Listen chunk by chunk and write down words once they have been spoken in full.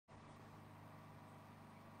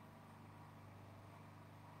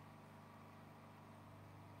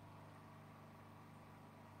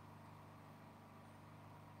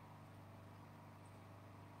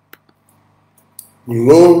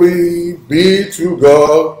Glory be to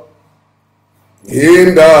God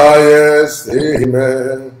in the highest,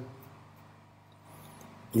 amen.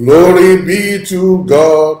 Glory be to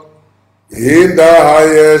God in the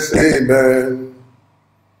highest, amen.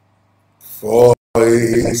 For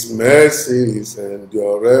his mercies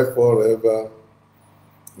endure forever.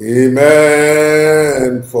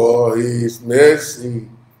 Amen. For his mercy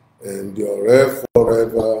endure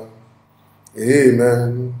forever.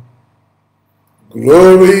 Amen.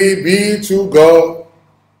 Glory be to God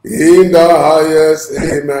in the highest,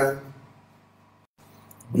 amen.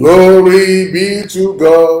 Glory be to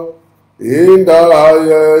God in the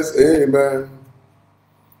highest, amen.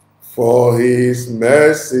 For his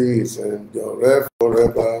mercies endure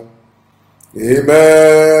forever.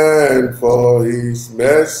 Amen. For his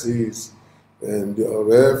mercies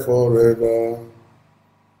endure forever.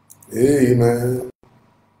 Amen.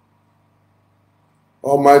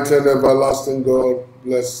 Almighty and everlasting God,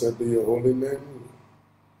 blessed be your holy name.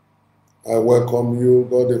 I welcome you,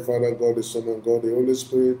 God the Father, God the Son, and God the Holy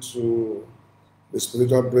Spirit, to the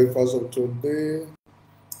spiritual breakfast of today.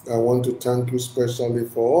 I want to thank you specially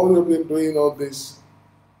for all you've been doing all this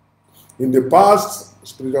in the past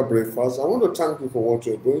spiritual breakfast. I want to thank you for what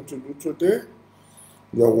you're going to do today.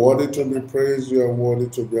 You are worthy to be praised, you are worthy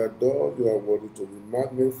to be adored, you are worthy to be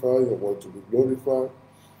magnified, you are worthy to be glorified.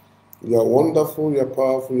 You are wonderful, you are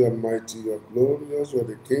powerful, you are mighty, you are glorious, you are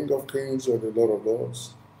the King of kings, you are the Lord of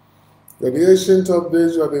lords. You are the ancient of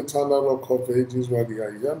days, you are the eternal rock of ages, you are the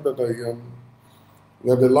I am that I am.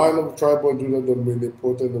 You are the Lion of the tribe of Judah, the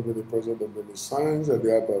omnipotent, the omnipresent, the many signs, you are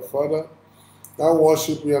the Abba Father. I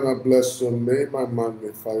worship you and I bless your name, I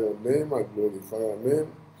magnify your name, I glorify your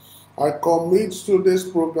name. I commit today's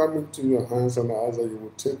program into your hands and I ask that you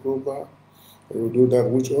will take over. You will do that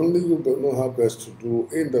which only you don't know how best to do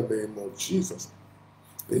in the name of Jesus.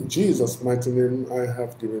 In Jesus' mighty name, I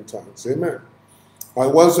have given thanks. Amen.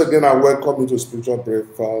 And once again, I welcome you to spiritual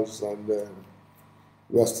breakfast. And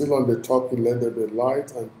we are still on the topic, Let There Be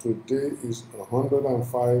Light. And today is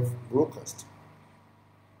 105 broadcast.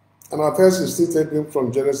 And our verse is still taken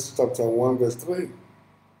from Genesis chapter 1, verse 3.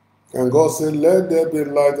 And God said, let there be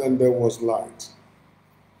light, and there was light.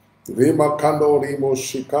 Rima kando rimo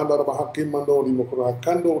shikanda rahakimando rimo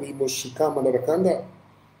kurakando rimo shikamanda rakanda.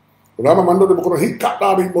 Rama mando rimo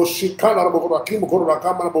kurahikanda rimo shikanda rimo kurakim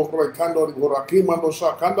kurakama rimo kurakando rimo kurakimando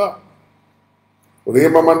shakanda.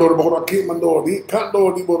 Rima mando rimo kurakimando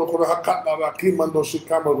rikando rimo kurakanda rakimando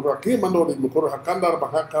shikama kurakimando rimo kurakanda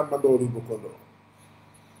rahakamando rimo kondo.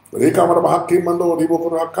 Rika mando rahakimando rimo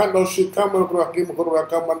kurakando shikama kurakim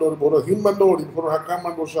kurakamando rimo kurahimando rimo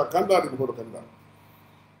kurakamando shakanda rimo kurakanda.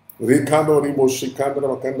 I declare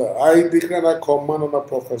and I command and I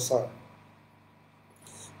prophesy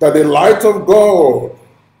that the light of God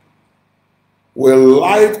will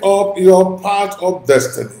light up your path of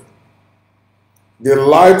destiny. The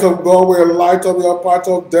light of God will light up your path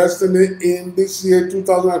of destiny in this year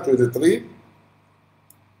 2023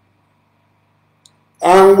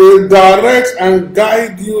 and will direct and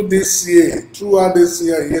guide you this year, throughout this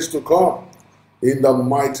year, years to come. In the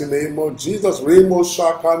mighty name of Jesus, Remo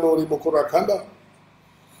Shakano Ribokurakanda.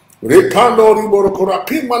 Rekando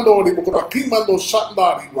Ribokurakimando Ribokurakimando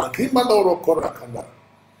Shandari, Wakimando Rokorakanda.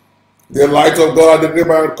 The light of God, the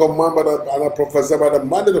declare and command and I prophesy by the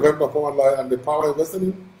mandate of heaven upon my life and the power of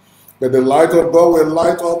destiny, that the light of God will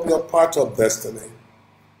light up your path of destiny.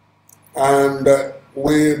 And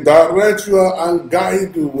will direct you and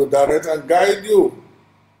guide you, will direct and guide you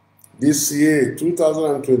this year,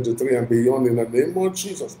 2023 and beyond, in the name of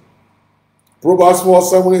Jesus. Proverbs 4,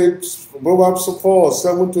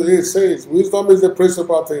 7 to 8 says, wisdom is the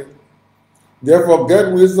principal thing. Therefore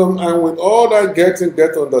get wisdom, and with all that getting,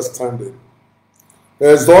 get understanding.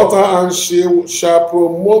 Exalt her, and she shall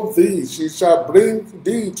promote thee. She shall bring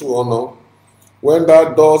thee to honor when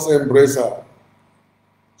thou dost embrace her.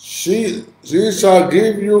 She shall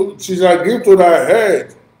give to thy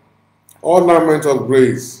head ornament of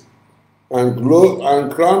grace, and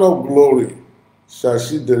crown of glory shall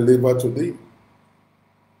she deliver to thee.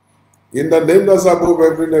 In the name that's above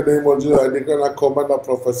every name of Jesus, I declare and I command and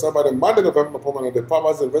prophesy by the mandate of heaven upon me and the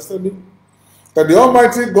powers invested in me, that the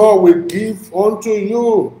Almighty God will give unto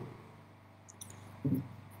you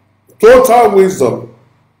total wisdom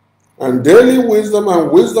and daily wisdom, and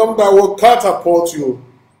wisdom that will catapult you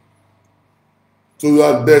to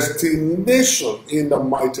your destination in the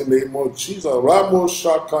mighty name of Jesus. Ramo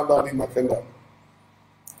Shakanda Rimakenda.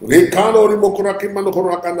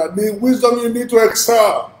 The wisdom you need to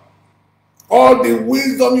excel. All the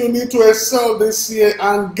wisdom you need to excel this year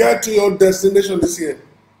and get to your destination this year.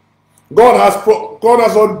 God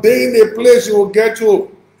has ordained a place you will get to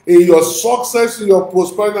in your success, in your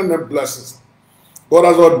prosperity, and your blessings. God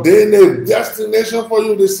has ordained a destination for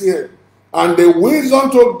you this year. And the wisdom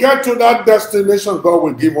to get to that destination, God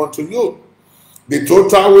will give unto you. The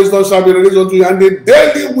total wisdom shall be released unto you, and the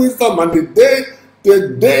daily wisdom and the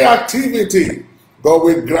day activity, God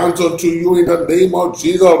will grant unto you in the name of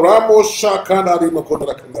Jesus. Ramo Shakanda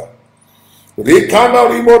Rimokonrakanda. Rikanda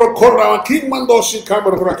Rimoro Kimando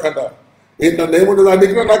Shikamakanda. In the name of the Lord, I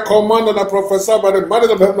declare, I command and I prophesy by the might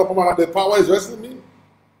of heaven upon my, and the power is resting in me,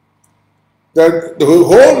 that the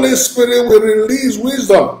Holy Spirit will release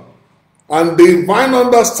wisdom and divine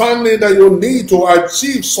understanding that you need to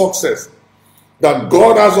achieve success that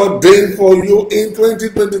God has ordained for you in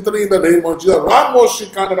 2023 in the name of Jesus.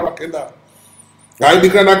 I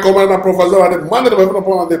declare, I command, and I prophesy by the might of heaven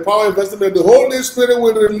upon the power invested, that the Holy Spirit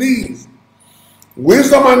will release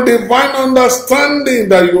wisdom and divine understanding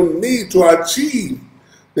that you need to achieve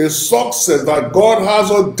the success that God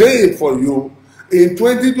has ordained for you in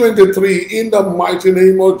 2023 in the mighty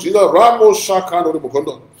name of Jesus.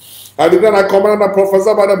 I declare, I command, and I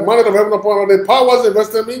prophesy by the might of heaven upon the powers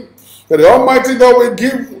invested in me, that the Almighty God will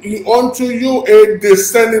give unto you a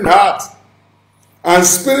descending heart and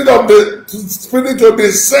spirit to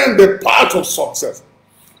descend the path of success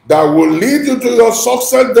that will lead you to your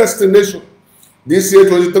success destination this year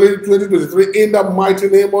 2023 in the mighty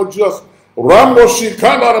name of Jesus. Rambo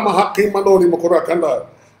Shikanda Ramahakimando Rimokorakanda.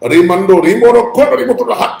 Rimando Rimoro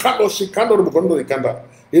Korimokura Hakando Shikando Rimokondo Rikanda.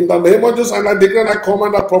 In the name of Jesus, and I declare, I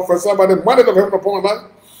command, I prophesy by the might of heaven upon my life,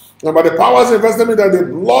 and by the powers invested in me, that the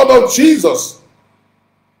blood of Jesus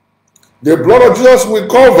will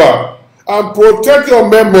cover and protect your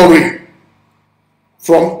memory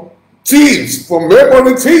from thieves, from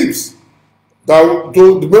memory thieves, that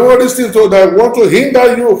want to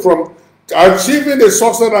hinder you from achieving the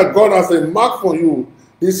success that God has marked for you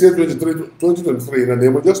this year 2023 in the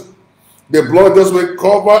name of Jesus. The blood just will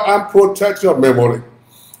cover and protect your memory.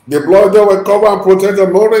 The blood just will cover and protect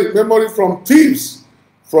your memory from thieves,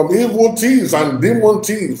 from evil thieves and demon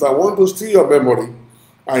thieves that want to steal your memory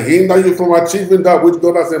and hinder you from achieving that which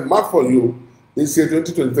God has marked for you this year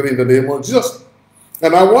 2023 in the name of Jesus.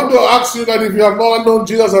 And I want to ask you that if you have not known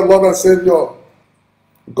Jesus as Lord and Savior,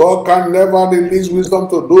 God can never release wisdom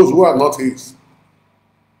to those who are not His.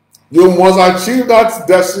 You must achieve that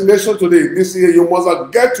destination today, this year. You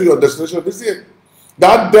must get to your destination this year.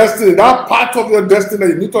 That destiny, that part of your destiny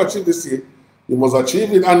that you need to achieve this year, you must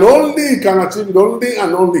achieve it. And only you can achieve it, only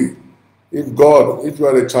and only if you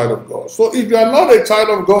are a child of God. So if you are not a child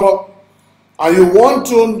of God and you want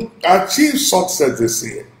to achieve success this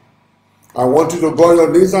year, I want you to go on your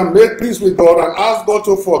knees and make peace with God and ask God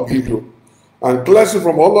to forgive you and cleanse you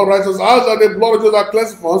from all unrighteousness. Ask that the blood of Jesus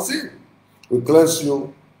cleanse you from sin. We cleanse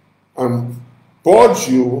you and purge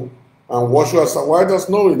you and wash you as white as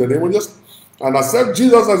snow in the name of Jesus. And accept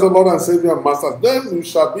Jesus as your Lord and Savior and Master. Then you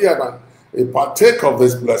shall be a partaker of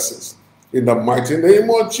these blessings in the mighty name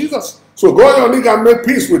of Jesus. So go on your knees and make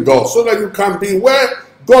peace with God so that you can be where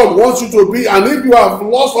God wants you to be. And if you have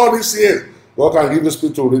lost all these years, God can give you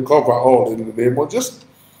spirit to recover all in the name of Jesus.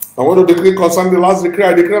 I want to decree concerning the last decree.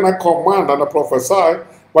 I declare and I command and I prophesy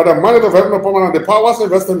by the might of heaven upon and the powers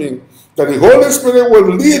invested in me, that the Holy Spirit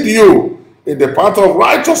will lead you in the path of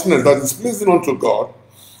righteousness that is pleasing unto God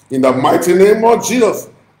in the mighty name of Jesus,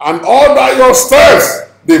 and order your steps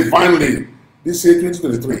divinely this year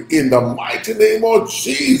 2023 in the mighty name of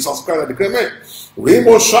Jesus Christ. I declare,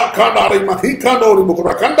 Rimo Shakanda Rimahikando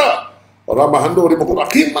Rimukurakanda Ramahando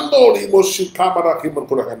Rimukurakimando Rimoshikabara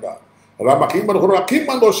Kimukurakanda Ramakimando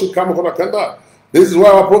Hurakimando Shikamukurakanda. This is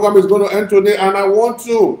where our program is going to end today, and I want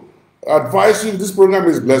to advise you, this program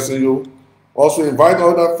is blessing you. Also invite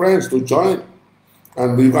other friends to join,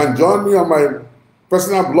 and you can join me on my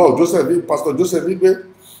personal blog, Pastor Joseph Igwe,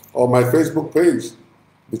 or my Facebook page,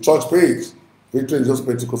 the church page, Victory in Jesus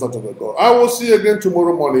Pentecostal Church of God. I will see you again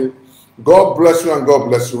tomorrow morning. God bless you and God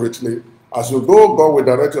bless you richly. As you go, God will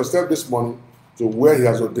direct your step this morning to where He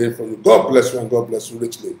has ordained for you. God bless you and God bless you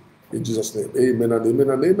richly. In Jesus' name, amen and amen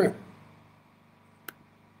and amen.